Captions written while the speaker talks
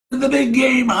the big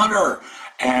game hunter.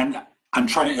 And I'm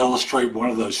trying to illustrate one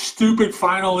of those stupid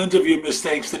final interview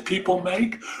mistakes that people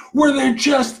make where they're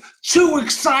just too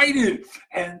excited.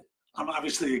 And I'm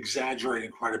obviously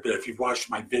exaggerating quite a bit. If you've watched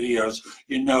my videos,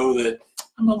 you know that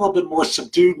I'm a little bit more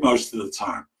subdued most of the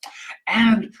time.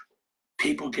 And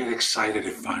people get excited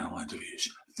at final interviews.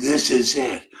 This is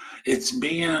it. It's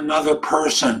me and another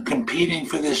person competing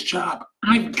for this job.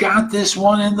 I've got this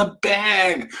one in the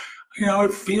bag. You know,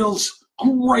 it feels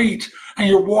great. And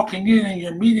you're walking in and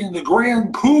you're meeting the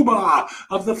Grand Poobah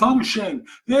of the function.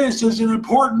 This is an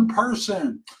important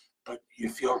person. But you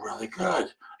feel really good.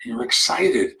 And you're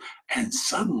excited. And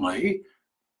suddenly,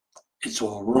 it's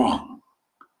all wrong.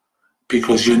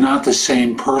 Because you're not the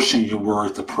same person you were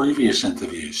at the previous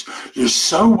interviews. You're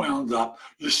so wound up,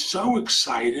 you're so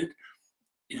excited,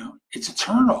 you know, it's a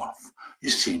turnoff. You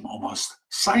seem almost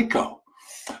psycho.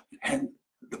 And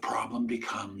the problem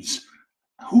becomes,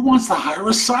 who wants to hire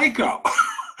a psycho?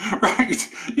 Right?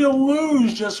 You'll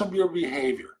lose just from your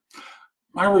behavior.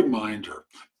 My reminder,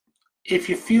 if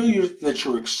you feel that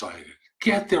you're excited,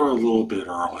 get there a little bit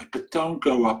early, but don't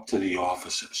go up to the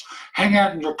offices. Hang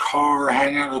out in your car,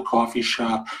 hang out at a coffee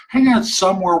shop, hang out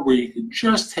somewhere where you can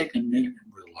just take a minute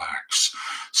and relax.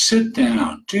 Sit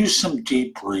down, do some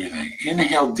deep breathing.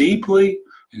 Inhale deeply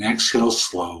and exhale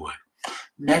slowly.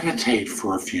 Meditate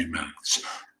for a few minutes.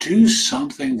 Do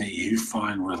something that you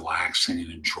find relaxing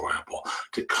and enjoyable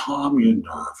to calm your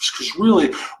nerves. Because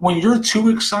really, when you're too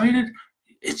excited,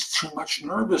 it's too much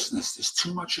nervousness. There's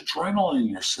too much adrenaline in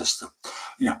your system.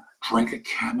 You know, drink a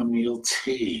chamomile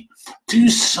tea. Do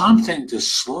something to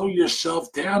slow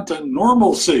yourself down to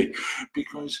normalcy,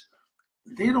 because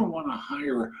they don't want to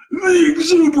hire the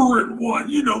exuberant one,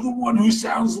 you know, the one who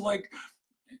sounds like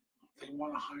they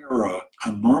want to hire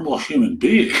a normal human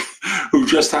being who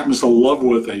just happens to love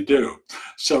what they do.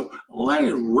 So let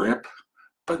it rip,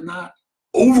 but not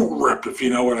over rip, if you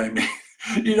know what I mean.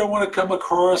 You don't want to come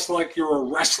across like you're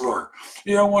a wrestler.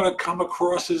 You don't want to come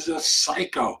across as a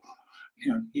psycho.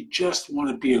 You know, you just want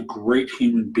to be a great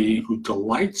human being who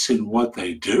delights in what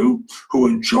they do, who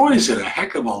enjoys it a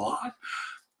heck of a lot,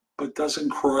 but doesn't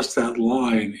cross that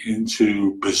line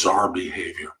into bizarre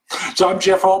behavior. So I'm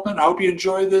Jeff Altman. I hope you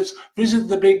enjoyed this. Visit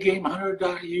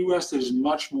thebiggamehunter.us. There's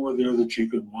much more there that you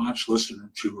can watch, listen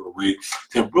to, or read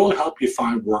that will help you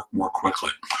find work more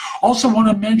quickly. Also want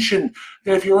to mention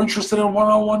that if you're interested in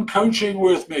one-on-one coaching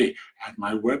with me, at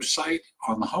my website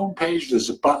on the homepage, there's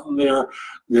a button there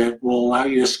that will allow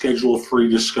you to schedule a free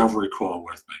discovery call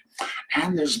with me.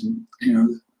 And there's, you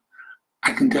know,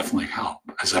 I can definitely help,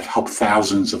 as I've helped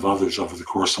thousands of others over the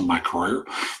course of my career.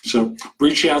 So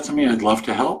reach out to me. I'd love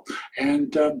to help.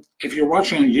 And if you're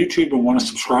watching on YouTube and want to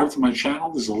subscribe to my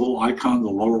channel, there's a little icon in the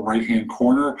lower right-hand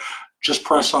corner. Just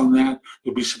press on that.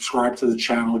 You'll be subscribed to the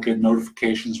channel, get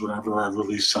notifications whenever I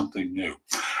release something new.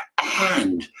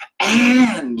 And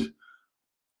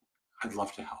I'd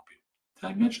love to help you. Did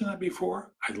I mention that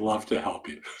before? I'd love to help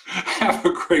you. Have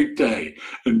a great day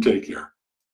and take care.